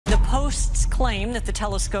Hosts claim that the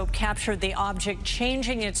telescope captured the object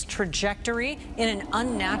changing its trajectory in an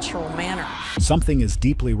unnatural manner. Something is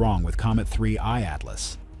deeply wrong with Comet 3 I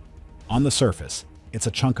Atlas. On the surface, it's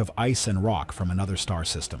a chunk of ice and rock from another star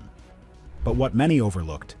system. But what many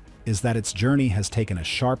overlooked is that its journey has taken a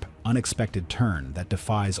sharp, unexpected turn that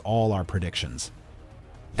defies all our predictions.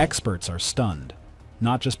 Experts are stunned,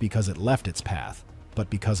 not just because it left its path, but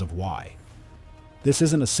because of why. This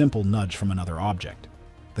isn't a simple nudge from another object.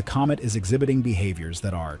 The comet is exhibiting behaviors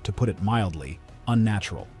that are, to put it mildly,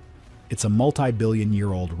 unnatural. It's a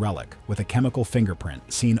multi-billion-year-old relic with a chemical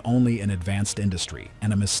fingerprint seen only in advanced industry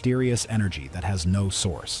and a mysterious energy that has no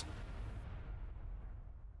source.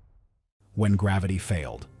 When gravity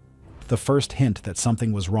failed. The first hint that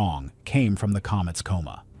something was wrong came from the comet's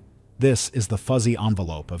coma. This is the fuzzy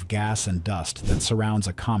envelope of gas and dust that surrounds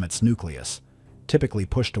a comet's nucleus, typically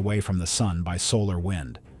pushed away from the sun by solar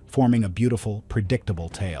wind, forming a beautiful, predictable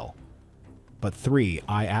tail. But 3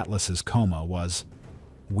 I Atlas's coma was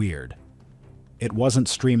weird. It wasn't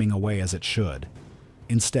streaming away as it should.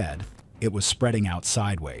 Instead, it was spreading out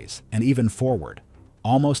sideways and even forward,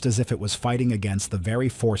 almost as if it was fighting against the very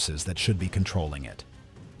forces that should be controlling it.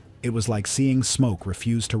 It was like seeing smoke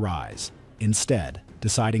refuse to rise, instead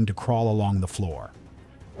deciding to crawl along the floor.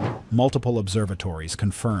 Multiple observatories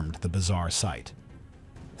confirmed the bizarre sight.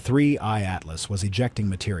 3 I Atlas was ejecting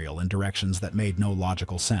material in directions that made no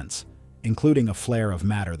logical sense, including a flare of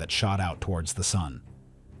matter that shot out towards the sun.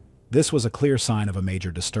 This was a clear sign of a major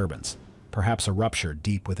disturbance, perhaps a rupture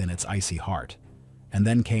deep within its icy heart. And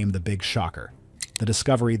then came the big shocker, the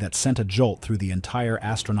discovery that sent a jolt through the entire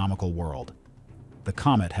astronomical world. The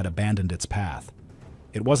comet had abandoned its path.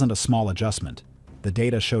 It wasn't a small adjustment. The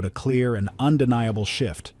data showed a clear and undeniable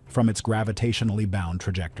shift from its gravitationally bound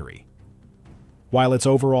trajectory. While its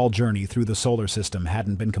overall journey through the solar system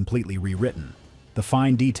hadn't been completely rewritten, the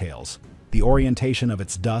fine details, the orientation of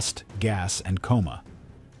its dust, gas, and coma,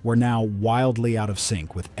 were now wildly out of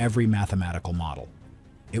sync with every mathematical model.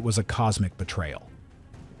 It was a cosmic betrayal.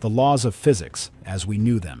 The laws of physics, as we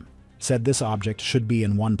knew them, said this object should be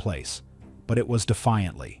in one place, but it was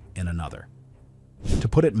defiantly in another. To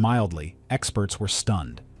put it mildly, experts were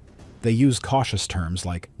stunned. They used cautious terms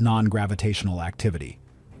like non-gravitational activity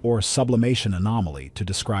or sublimation anomaly to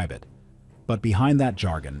describe it. But behind that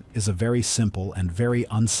jargon is a very simple and very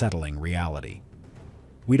unsettling reality.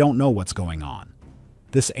 We don't know what's going on.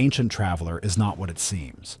 This ancient traveler is not what it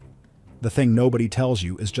seems. The thing nobody tells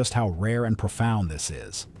you is just how rare and profound this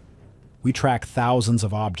is. We track thousands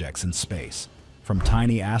of objects in space, from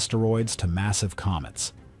tiny asteroids to massive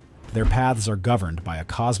comets. Their paths are governed by a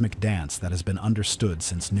cosmic dance that has been understood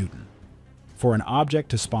since Newton. For an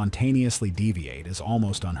object to spontaneously deviate is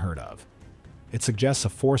almost unheard of. It suggests a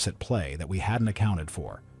force at play that we hadn't accounted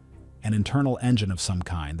for, an internal engine of some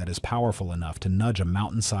kind that is powerful enough to nudge a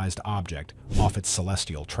mountain-sized object off its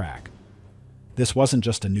celestial track. This wasn't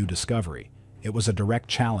just a new discovery, it was a direct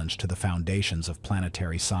challenge to the foundations of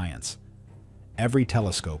planetary science. Every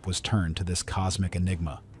telescope was turned to this cosmic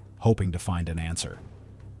enigma, hoping to find an answer.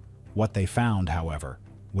 What they found, however,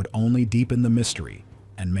 would only deepen the mystery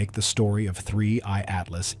and make the story of 3 I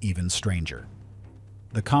Atlas even stranger.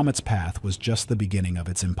 The comet's path was just the beginning of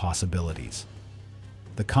its impossibilities.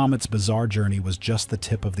 The comet's bizarre journey was just the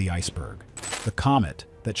tip of the iceberg, the comet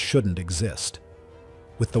that shouldn't exist.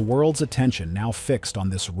 With the world's attention now fixed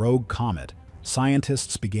on this rogue comet,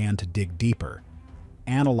 scientists began to dig deeper,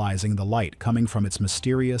 analyzing the light coming from its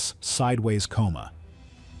mysterious, sideways coma.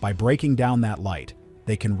 By breaking down that light,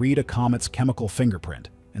 they can read a comet's chemical fingerprint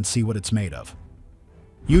and see what it's made of.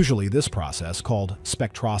 Usually this process, called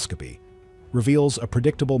spectroscopy, reveals a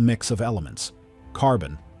predictable mix of elements: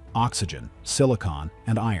 carbon, oxygen, silicon,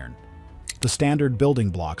 and iron, the standard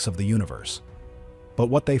building blocks of the universe. But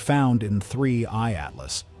what they found in 3 I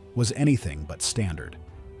Atlas was anything but standard.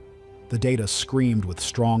 The data screamed with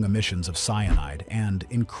strong emissions of cyanide and,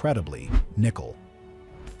 incredibly, nickel.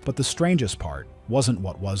 But the strangest part wasn't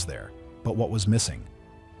what was there, but what was missing.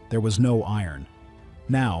 There was no iron.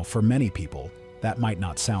 Now, for many people, that might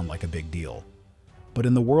not sound like a big deal. But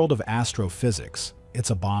in the world of astrophysics, it's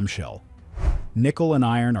a bombshell. Nickel and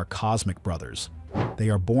iron are cosmic brothers. They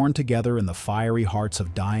are born together in the fiery hearts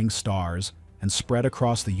of dying stars and spread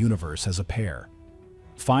across the universe as a pair.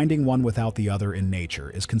 Finding one without the other in nature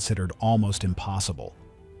is considered almost impossible.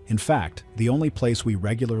 In fact, the only place we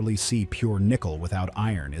regularly see pure nickel without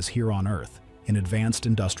iron is here on Earth, in advanced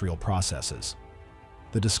industrial processes.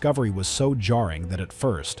 The discovery was so jarring that at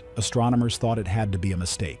first, astronomers thought it had to be a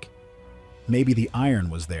mistake. Maybe the iron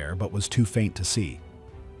was there but was too faint to see.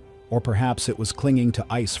 Or perhaps it was clinging to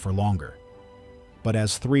ice for longer. But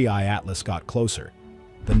as 3 I Atlas got closer,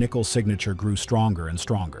 The nickel signature grew stronger and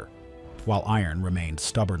stronger, while iron remained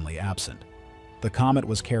stubbornly absent. The comet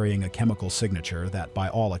was carrying a chemical signature that, by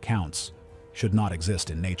all accounts, should not exist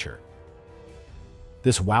in nature.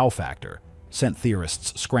 This wow factor sent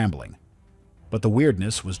theorists scrambling. But the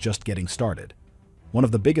weirdness was just getting started. One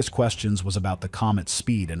of the biggest questions was about the comet's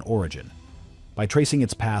speed and origin. By tracing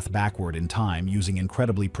its path backward in time using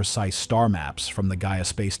incredibly precise star maps from the Gaia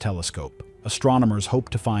Space Telescope, astronomers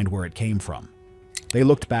hoped to find where it came from. They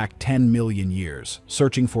looked back 10 million years,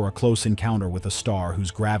 searching for a close encounter with a star whose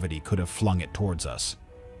gravity could have flung it towards us.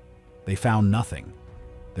 They found nothing.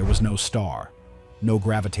 There was no star, no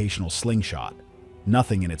gravitational slingshot,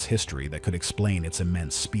 nothing in its history that could explain its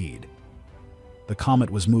immense speed. The comet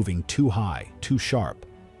was moving too high, too sharp,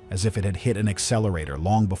 as if it had hit an accelerator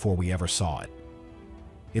long before we ever saw it.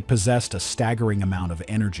 It possessed a staggering amount of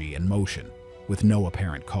energy and motion, with no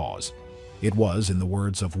apparent cause. It was, in the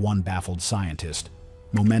words of one baffled scientist,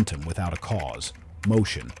 momentum without a cause,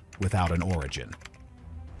 motion without an origin.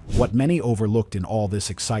 What many overlooked in all this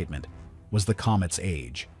excitement was the comet's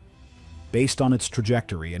age. Based on its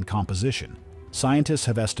trajectory and composition, scientists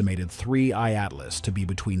have estimated 3I Atlas to be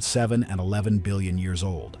between 7 and 11 billion years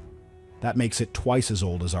old. That makes it twice as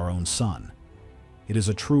old as our own sun. It is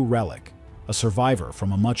a true relic, a survivor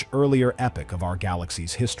from a much earlier epoch of our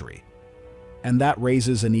galaxy's history. And that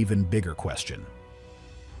raises an even bigger question.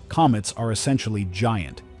 Comets are essentially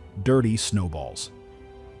giant, dirty snowballs.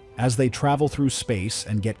 As they travel through space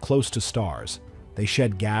and get close to stars, they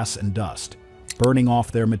shed gas and dust, burning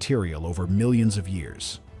off their material over millions of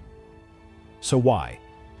years. So why,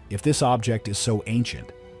 if this object is so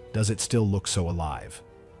ancient, does it still look so alive?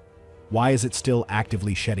 Why is it still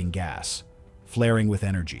actively shedding gas, flaring with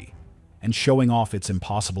energy, and showing off its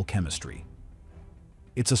impossible chemistry?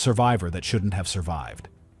 It's a survivor that shouldn't have survived,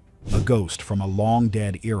 a ghost from a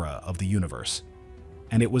long-dead era of the universe,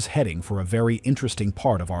 and it was heading for a very interesting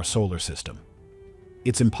part of our solar system.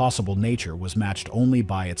 Its impossible nature was matched only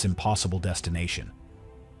by its impossible destination.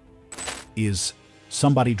 Is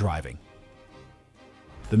somebody driving?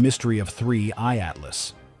 The mystery of 3I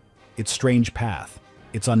Atlas, its strange path,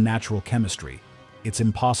 its unnatural chemistry, its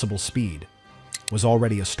impossible speed, was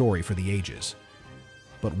already a story for the ages.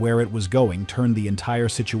 But where it was going turned the entire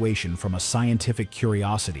situation from a scientific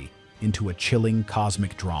curiosity into a chilling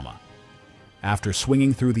cosmic drama. After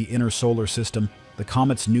swinging through the inner solar system, the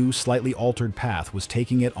comet's new, slightly altered path was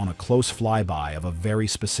taking it on a close flyby of a very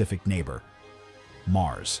specific neighbor,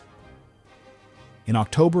 Mars. In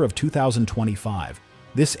October of 2025,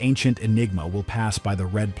 this ancient enigma will pass by the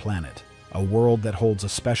Red Planet, a world that holds a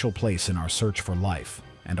special place in our search for life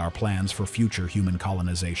and our plans for future human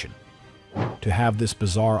colonization. To have this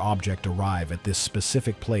bizarre object arrive at this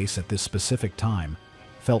specific place at this specific time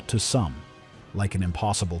felt to some like an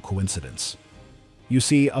impossible coincidence. You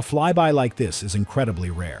see, a flyby like this is incredibly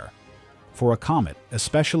rare. For a comet,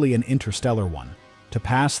 especially an interstellar one, to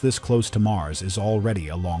pass this close to Mars is already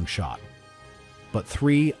a long shot. But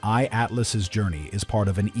 3I Atlas's journey is part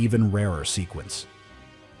of an even rarer sequence.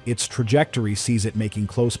 Its trajectory sees it making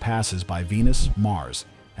close passes by Venus, Mars,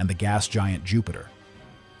 and the gas giant Jupiter.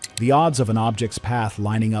 The odds of an object's path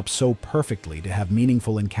lining up so perfectly to have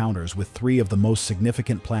meaningful encounters with 3 of the most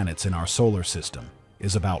significant planets in our solar system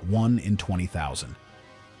is about 1 in 20,000.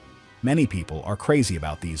 Many people are crazy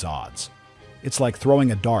about these odds. It's like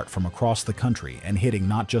throwing a dart from across the country and hitting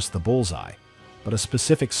not just the bullseye, but a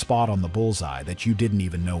specific spot on the bullseye that you didn't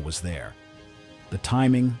even know was there. The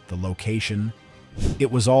timing, the location,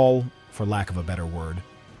 it was all, for lack of a better word,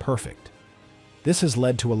 perfect. This has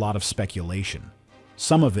led to a lot of speculation,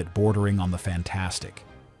 some of it bordering on the fantastic.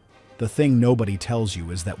 The thing nobody tells you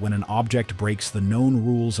is that when an object breaks the known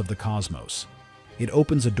rules of the cosmos, it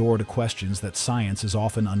opens a door to questions that science is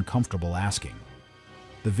often uncomfortable asking.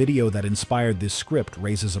 The video that inspired this script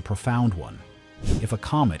raises a profound one. If a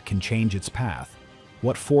comet can change its path,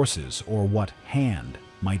 what forces or what hand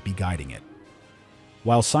might be guiding it?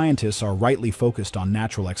 While scientists are rightly focused on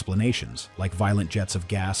natural explanations, like violent jets of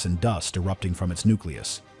gas and dust erupting from its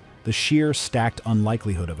nucleus, the sheer stacked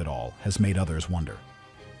unlikelihood of it all has made others wonder.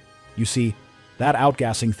 You see, that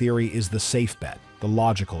outgassing theory is the safe bet, the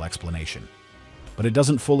logical explanation. But it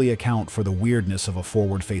doesn't fully account for the weirdness of a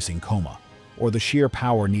forward-facing coma, or the sheer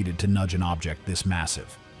power needed to nudge an object this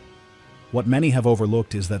massive. What many have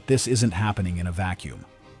overlooked is that this isn't happening in a vacuum.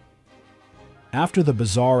 After the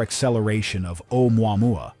bizarre acceleration of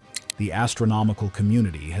Oumuamua, the astronomical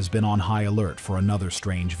community has been on high alert for another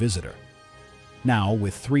strange visitor. Now,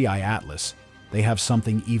 with 3I Atlas, they have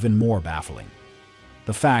something even more baffling.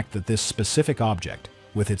 The fact that this specific object,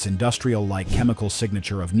 with its industrial-like chemical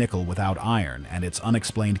signature of nickel without iron and its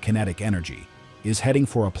unexplained kinetic energy, is heading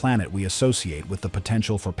for a planet we associate with the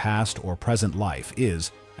potential for past or present life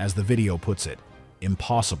is, as the video puts it,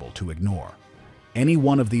 impossible to ignore. Any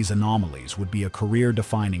one of these anomalies would be a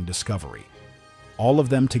career-defining discovery. All of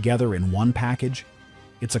them together in one package?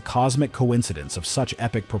 It's a cosmic coincidence of such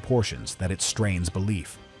epic proportions that it strains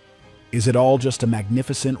belief. Is it all just a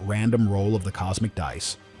magnificent random roll of the cosmic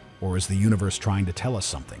dice, or is the universe trying to tell us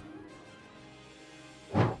something?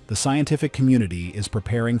 The scientific community is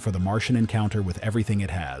preparing for the Martian encounter with everything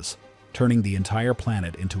it has, turning the entire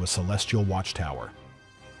planet into a celestial watchtower.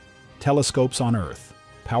 Telescopes on Earth,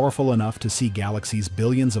 powerful enough to see galaxies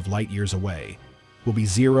billions of light years away, will be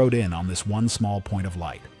zeroed in on this one small point of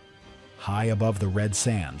light. High above the red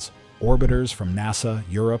sands, orbiters from NASA,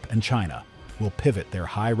 Europe, and China will pivot their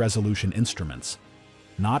high-resolution instruments,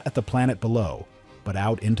 not at the planet below, but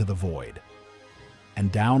out into the void.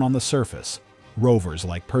 And down on the surface, rovers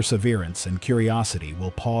like Perseverance and Curiosity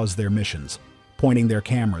will pause their missions, pointing their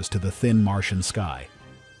cameras to the thin Martian sky,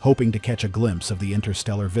 hoping to catch a glimpse of the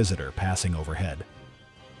interstellar visitor passing overhead.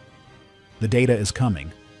 The data is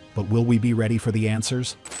coming, but will we be ready for the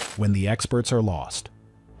answers when the experts are lost?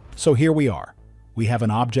 So here we are. We have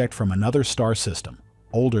an object from another star system,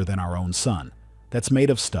 older than our own sun, that's made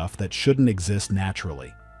of stuff that shouldn't exist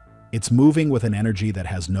naturally. It's moving with an energy that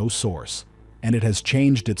has no source, and it has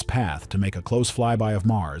changed its path to make a close flyby of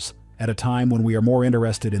Mars at a time when we are more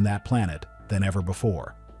interested in that planet than ever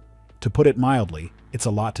before. To put it mildly, it's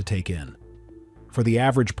a lot to take in. For the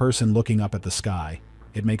average person looking up at the sky,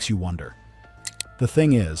 it makes you wonder. The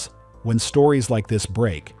thing is, when stories like this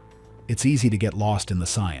break, it's easy to get lost in the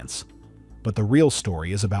science. But the real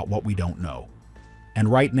story is about what we don't know.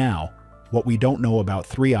 And right now, what we don't know about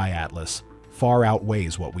 3I Atlas far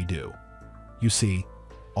outweighs what we do. You see,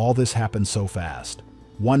 all this happened so fast.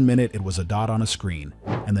 1 minute it was a dot on a screen,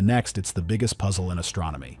 and the next it's the biggest puzzle in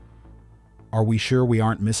astronomy. Are we sure we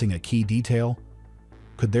aren't missing a key detail?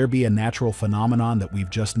 Could there be a natural phenomenon that we've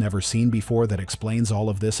just never seen before that explains all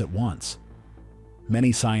of this at once?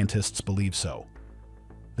 Many scientists believe so.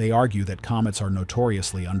 They argue that comets are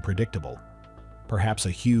notoriously unpredictable. Perhaps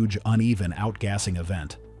a huge, uneven outgassing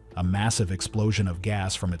event, a massive explosion of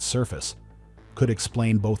gas from its surface, could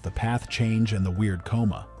explain both the path change and the weird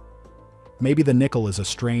coma. Maybe the nickel is a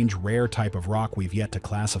strange, rare type of rock we've yet to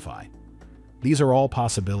classify. These are all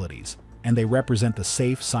possibilities, and they represent the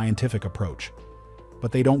safe, scientific approach.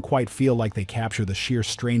 But they don't quite feel like they capture the sheer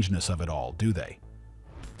strangeness of it all, do they?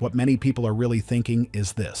 What many people are really thinking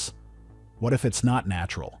is this: what if it's not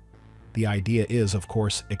natural? The idea is, of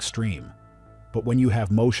course, extreme. But when you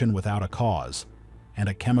have motion without a cause, and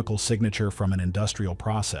a chemical signature from an industrial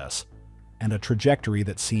process, and a trajectory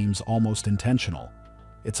that seems almost intentional,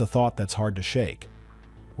 it's a thought that's hard to shake.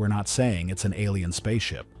 We're not saying it's an alien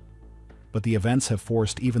spaceship, but the events have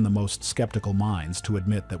forced even the most skeptical minds to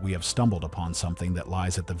admit that we have stumbled upon something that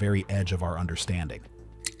lies at the very edge of our understanding.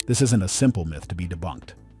 This isn't a simple myth to be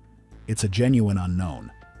debunked. It's a genuine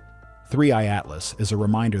unknown. 3I Atlas is a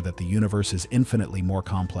reminder that the universe is infinitely more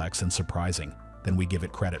complex and surprising than we give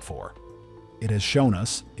it credit for. It has shown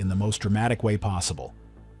us, in the most dramatic way possible,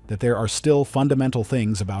 that there are still fundamental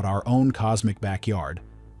things about our own cosmic backyard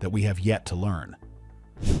that we have yet to learn.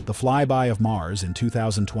 The flyby of Mars in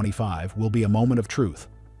 2025 will be a moment of truth.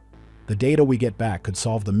 The data we get back could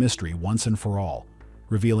solve the mystery once and for all,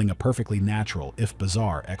 revealing a perfectly natural, if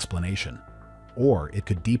bizarre, explanation. Or it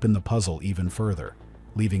could deepen the puzzle even further,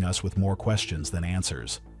 leaving us with more questions than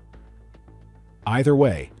answers. Either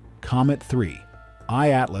way, Comet 3I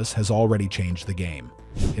Atlas has already changed the game.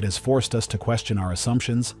 It has forced us to question our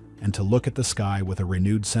assumptions and to look at the sky with a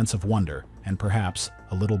renewed sense of wonder and perhaps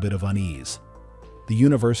a little bit of unease. The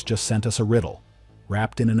universe just sent us a riddle,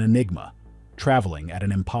 wrapped in an enigma, traveling at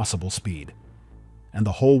an impossible speed. And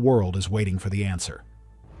the whole world is waiting for the answer.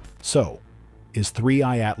 So, is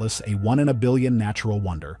 3I Atlas a 1 in a billion natural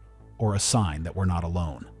wonder, or a sign that we're not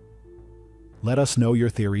alone? Let us know your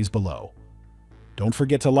theories below. Don't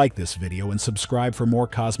forget to like this video and subscribe for more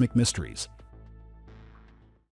cosmic mysteries.